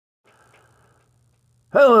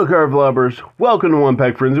Hello card floppers, welcome to One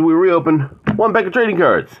Pack Frenzy. We reopen one pack of trading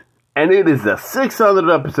cards, and it is the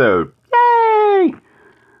 600th episode. Yay!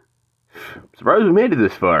 Surprised we made it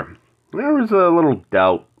this far. There was a little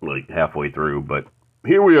doubt like halfway through, but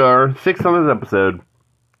here we are, 600th episode.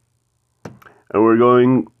 And we're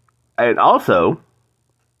going, and also,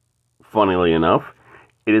 funnily enough,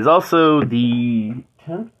 it is also the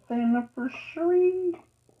 10th anniversary?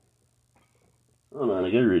 Hold on, I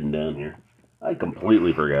got it written down here. I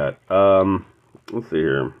completely forgot. Let's see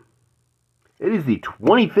here. It is the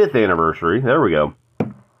 25th anniversary, there we go,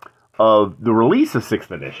 of the release of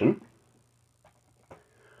 6th edition.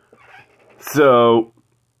 So,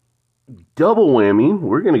 double whammy,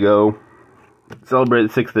 we're going to go celebrate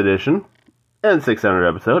the 6th edition and 600th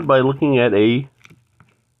episode by looking at a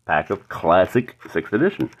pack of classic 6th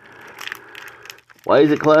edition. Why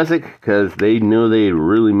is it classic? Because they know they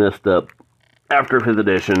really messed up after 5th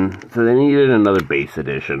edition, so they needed another base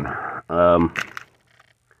edition. And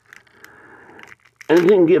it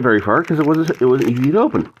didn't get very far because it wasn't easy to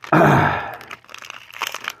open.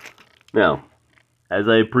 Now, as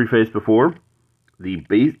I prefaced before,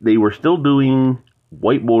 they were still doing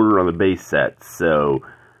white border on the base set, so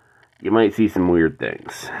you might see some weird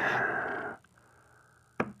things.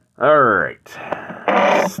 Alright,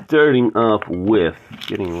 starting off with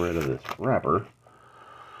getting rid of this wrapper.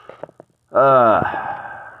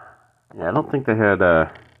 Yeah, I don't think they had,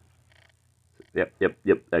 Yep,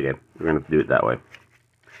 okay, we're gonna have to do it that way.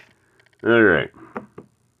 Alright.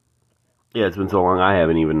 Yeah, it's been so long, I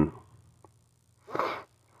haven't even...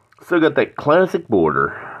 Still got that classic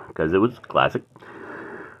border, because it was classic.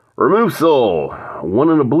 Remove Soul. 1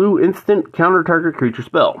 in a blue, instant, counter target creature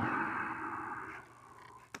spell.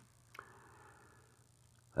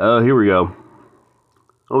 Oh, here we go.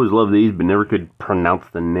 Always loved these, but never could pronounce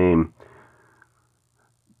the name.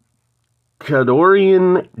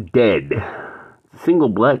 Kadorian Dead. Single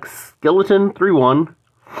black skeleton, 3/1.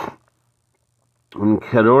 When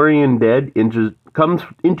Kadorian Dead comes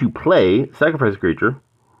into play, sacrifice a creature.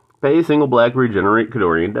 Pay a single black, regenerate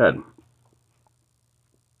Kadorian Dead.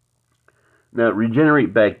 Now,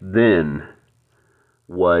 regenerate back then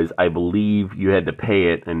was, I believe, you had to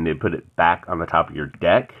pay it and they put it back on the top of your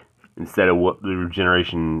deck instead of what the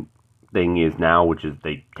regeneration thing is now, which is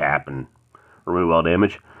they tap and remove all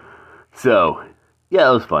damage. So, yeah,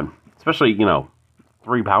 it was fun. Especially,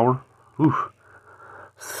 3 power. Oof.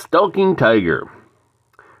 Stalking Tiger.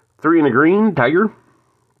 3 in a green, Tiger.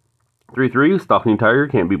 3/3, Stalking Tiger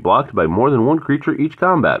can't be blocked by more than one creature each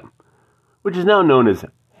combat, which is now known as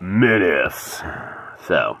Menace.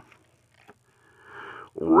 So,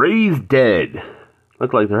 Raised Dead.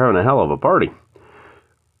 Look like they're having a hell of a party.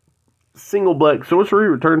 Single black sorcery,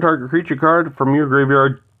 return target creature card from your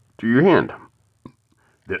graveyard to your hand.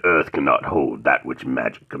 The earth cannot hold that which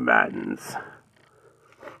magic commands.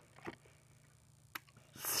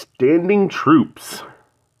 Standing Troops.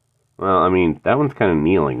 Well, I mean, that one's kind of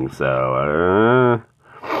kneeling, so...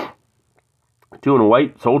 2 in a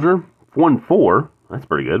white soldier. 1/4. That's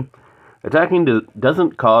pretty good. Attacking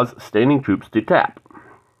doesn't cause standing troops to tap.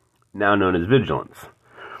 Now known as Vigilance.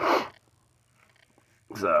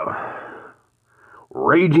 So...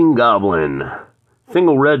 Raging Goblin.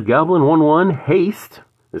 Single red goblin, 1/1, haste.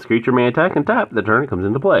 This creature may attack and tap the turn it comes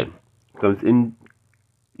into play.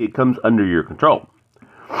 It comes under your control.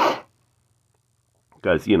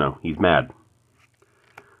 Because, he's mad.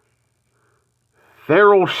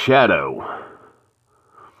 Feral Shadow.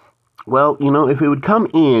 Well, if it would come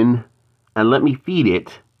in and let me feed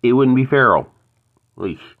it, it wouldn't be feral.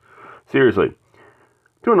 Eesh. Seriously.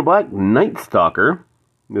 2 in a black, Night Stalker.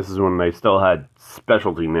 This is when they still had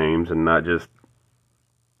specialty names and not just...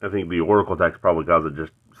 I think the Oracle text probably calls it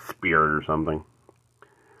just Spirit or something.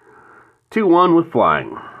 2/1 with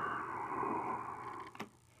flying.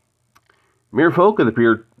 Merfolk of the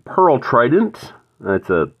Pure Pearl Trident. That's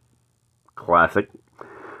a classic.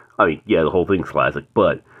 I mean, yeah, the whole thing's classic,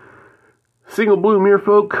 but... Single blue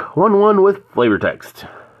Merfolk, 1/1 with flavor text.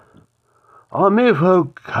 All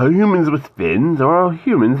Merfolk are humans with fins, or all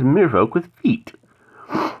humans Merfolk with feet.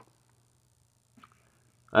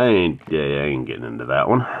 I ain't getting into that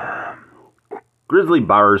one. Grizzly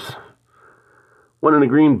Bars. 1 in a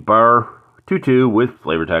green bar, 2/2 with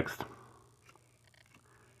flavor text.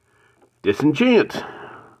 Disenchant.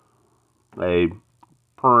 A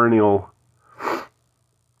perennial,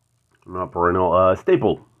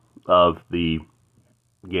 staple of the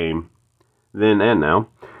game, then and now.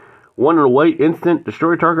 1 in a white instant,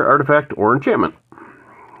 destroy target artifact or enchantment.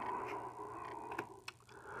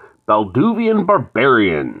 Balduvian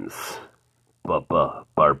Barbarians.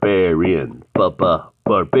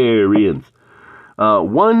 Barbarians.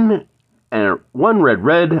 One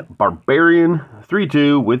red barbarian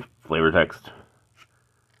 3/2 with flavor text.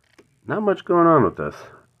 Not much going on with this.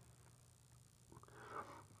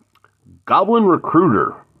 Goblin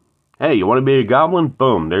Recruiter. Hey, you want to be a goblin?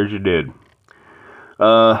 Boom, there's your dude.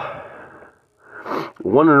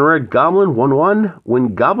 One in a red goblin, 1/1.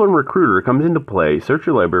 When Goblin Recruiter comes into play, search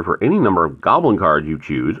your library for any number of goblin cards you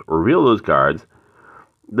choose, reveal those cards,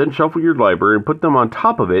 then shuffle your library and put them on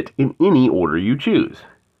top of it in any order you choose.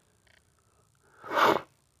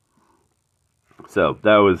 So,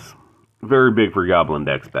 that was very big for goblin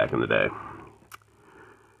decks back in the day.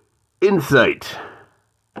 Insight.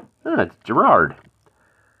 It's Gerard.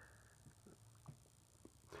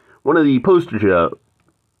 One of the poster child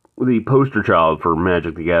for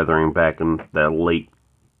Magic the Gathering back in the late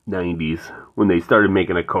 90s, when they started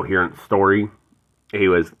making a coherent story. He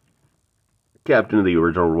was captain of the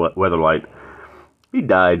original Weatherlight. He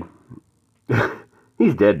died.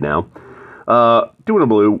 He's dead now. 2 and a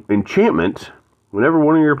blue. Enchantment. Whenever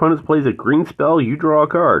one of your opponents plays a green spell, you draw a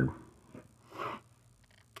card.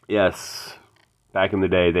 Yes. Back in the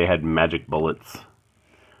day, they had magic bullets.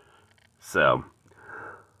 So.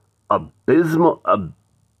 Abyssal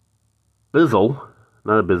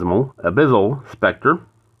Spectre.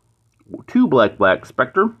 2 black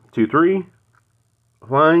Spectre. 2/3.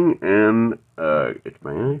 Flying and it's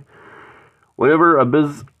my whenever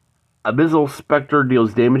Abyssal Spectre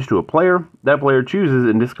deals damage to a player, that player chooses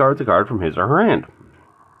and discards a card from his or her hand.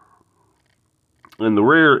 And the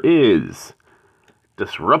rare is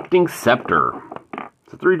Disrupting Scepter.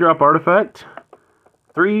 It's a 3-drop artifact.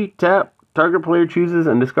 3 tap, target player chooses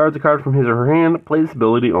and discards a card from his or her hand. Play this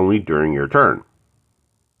ability only during your turn.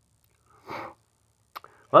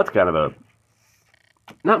 Well, that's kind of a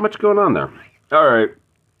not much going on there. Alright,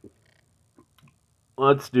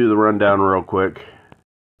 let's do the rundown real quick.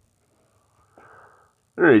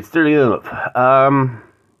 Alright, starting up.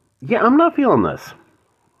 Yeah, I'm not feeling this.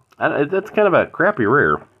 That's kind of a crappy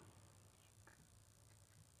rare.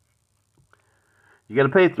 You gotta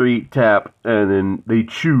pay 3, tap, and then they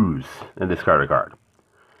choose and discard a card.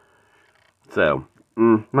 So,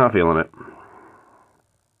 not feeling it.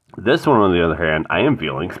 This one, on the other hand, I am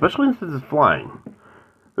feeling, especially since it's flying.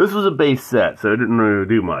 This was a base set, so it didn't really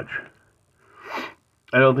do much.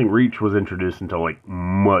 I don't think Reach was introduced until, like,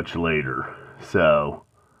 much later. So,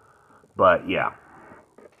 but, yeah.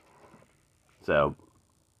 So,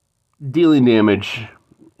 dealing damage,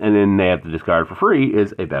 and then they have to discard for free,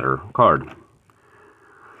 is a better card.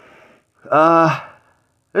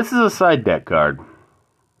 This is a side deck card.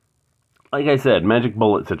 Like I said, magic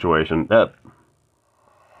bullet situation.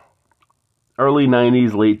 Early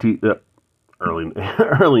 90s, late 90s,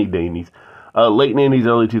 late 90s,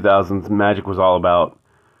 early 2000s, Magic was all about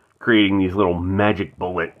creating these little magic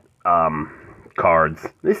bullet cards.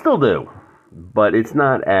 They still do, but it's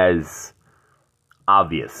not as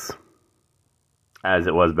obvious as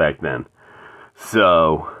it was back then.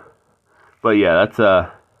 So, but yeah, that's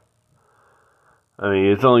I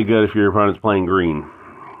mean, it's only good if your opponent's playing green,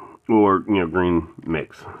 or, green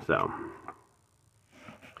mix, so.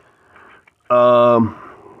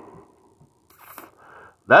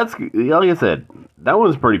 That's, like I said, that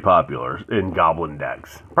one's pretty popular in Goblin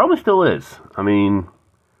decks. Probably still is. I mean,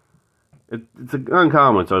 it's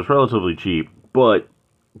uncommon, so it's relatively cheap, but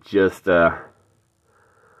just, like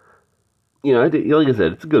I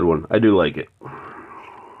said, it's a good one. I do like it.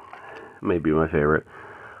 Maybe my favorite.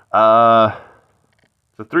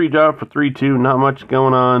 It's a 3-drop for 3/2, not much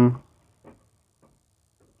going on.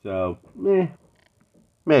 So,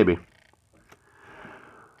 maybe.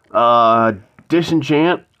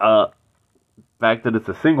 Disenchant, fact that it's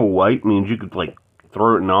a single white means you could, like,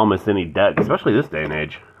 throw it in almost any deck, especially this day and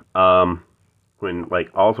age. When,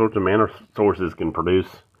 like, all sorts of mana sources can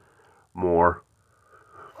produce more.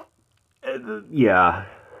 Yeah.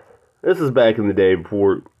 This is back in the day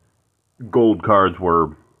before gold cards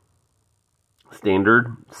were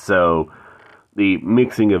standard, so the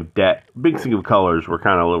mixing of colors were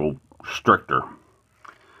kind of a little stricter.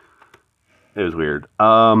 It was weird.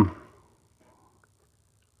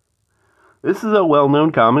 This is a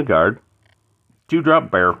well-known common card. 2-drop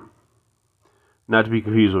bear. Not to be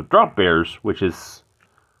confused with drop bears, which is...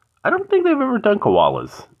 I don't think they've ever done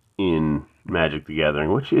koalas in Magic the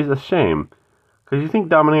Gathering, which is a shame. Because you think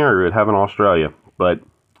Dominaria would have in Australia. But,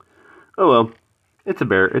 oh well. It's a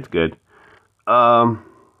bear. It's good.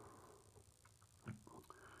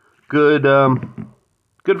 Good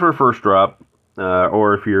for a first drop.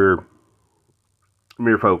 Or if you're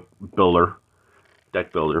Merfolk builder,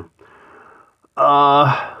 deck builder.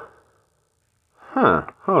 Hold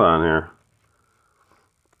on here.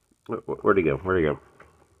 Where'd he go? Where'd he go?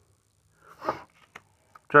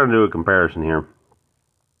 Trying to do a comparison here.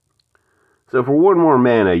 So for 1 more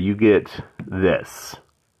mana, you get this.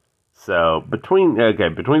 So between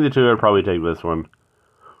the two, I'd probably take this one.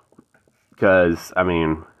 Because, I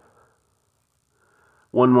mean,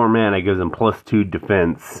 1 more mana gives him +2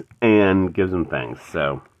 defense and gives him things,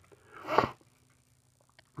 so.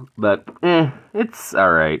 But, it's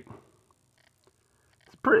alright.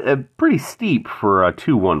 It's pretty steep for a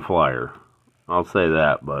 2/1 flyer. I'll say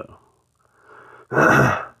that, but.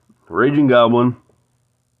 Raging Goblin.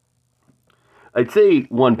 I'd say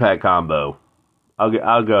 1-pack combo.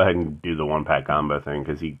 I'll go ahead and do the 1-pack combo thing,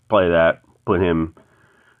 because you play that, put him.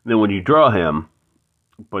 Then when you draw him,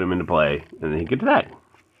 put him into play, and then he gets attack.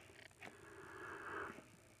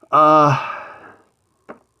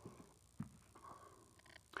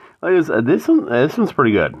 This one's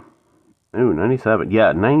pretty good. Ooh, 97.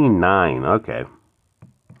 Yeah, 99. Okay.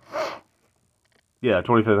 Yeah,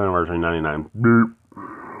 25th anniversary, 99.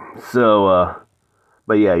 So,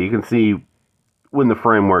 but yeah, you can see when the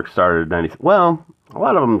framework started, 90. Well, a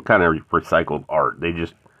lot of them kind of recycled art. They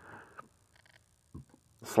just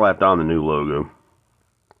slapped on the new logo.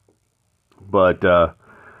 But,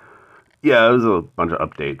 yeah, it was a bunch of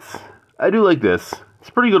updates. I do like this. It's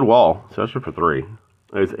a pretty good wall, especially for 3.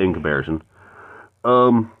 It's in comparison.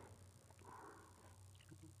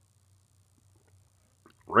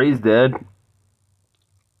 Raised Dead.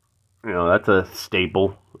 You know, that's a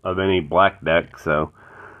staple of any black deck, so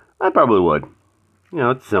I probably would. You know,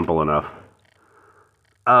 it's simple enough.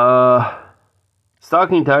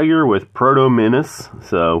 Stalking Tiger with Proto Menace,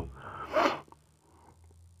 so.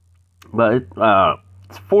 But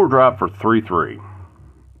it's 4-drop for 3/3.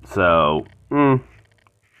 So, if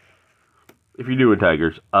you're doing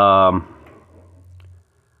Tigers.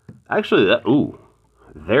 Actually,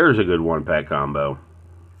 there's a good 1-pack combo.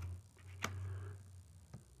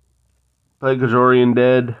 Play Gajorian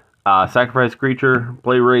Dead, sacrifice creature,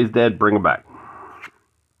 play Raised Dead, bring it back.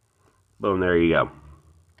 Boom, there you go.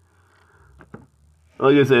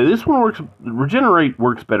 Like I said, this one works, Regenerate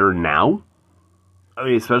works better now. I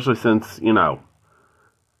mean, especially since, you know,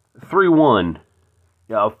 3/1,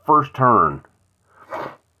 first turn.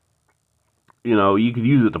 You know, you could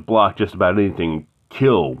use it to block just about anything,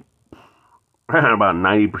 kill about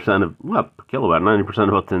 90% of, well, kill about 90%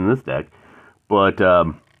 of what's in this deck. But,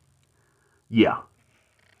 yeah,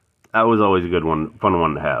 that was always a good one, fun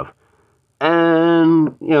one to have.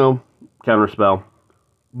 And, you know, counter spell,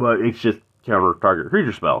 but it's just counter target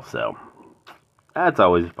creature spell, so that's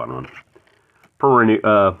always a fun one.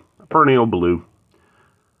 Perennial blue.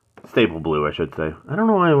 Staple blue, I should say. I don't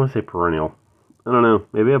know why I want to say perennial. I don't know.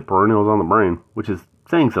 Maybe I have perennials on the brain, which is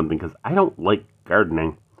saying something, because I don't like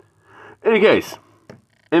gardening. In any case,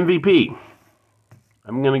 MVP.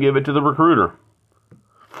 I'm going to give it to the Recruiter.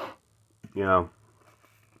 You know,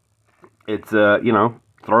 it's, you know,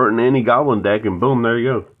 throw it in any goblin deck and boom, there you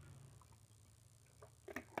go.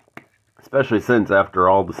 Especially since after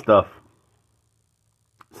all the stuff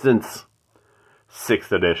since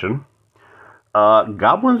 6th edition,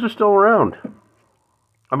 goblins are still around.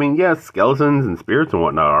 I mean, yes, skeletons and spirits and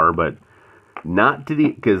whatnot are, but not to the,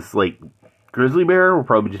 because, like, Grizzly Bear will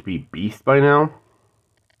probably just be beast by now.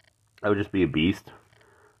 That would just be a beast.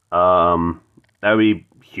 That would be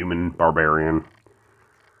human barbarian.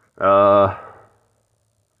 Probably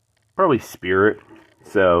spirit.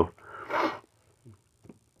 So,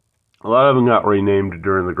 a lot of them got renamed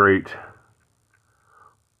during the great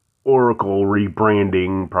Oracle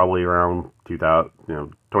rebranding, probably around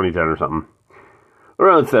 2010 or something.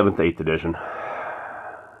 Around 7th, 8th edition.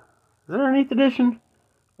 Is there an 8th edition?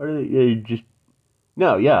 Or did they just...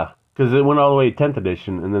 No, yeah. Because it went all the way to 10th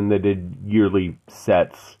edition, and then they did yearly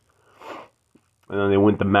sets. And then they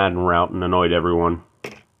went the Madden route and annoyed everyone.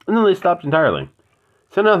 And then they stopped entirely.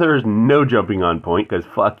 So now there's no jumping on point, because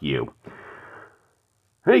fuck you.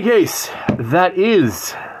 In any case, that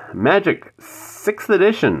is Magic 6th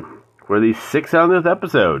edition for the 600th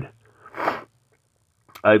episode.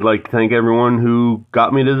 I'd like to thank everyone who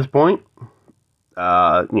got me to this point.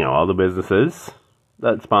 All the businesses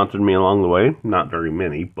that sponsored me along the way. Not very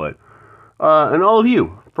many, but... and all of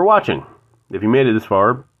you for watching. If you made it this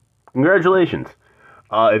far, congratulations.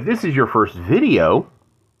 If this is your first video,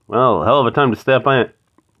 well, hell of a time to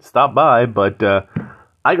stop by, but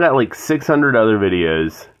I got like 600 other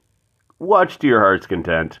videos. Watch to your heart's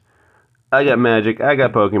content. I got Magic, I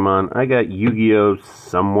got Pokemon, I got Yu-Gi-Oh!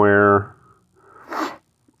 Somewhere.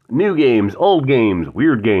 New games, old games,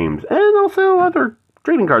 weird games, and also other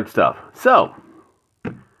trading card stuff. So,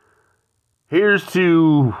 here's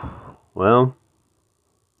to, well,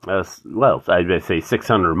 Well, I'd say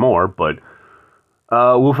 600 more, but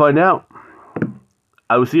we'll find out.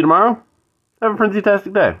 I will see you tomorrow. Have a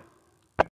fantastic day.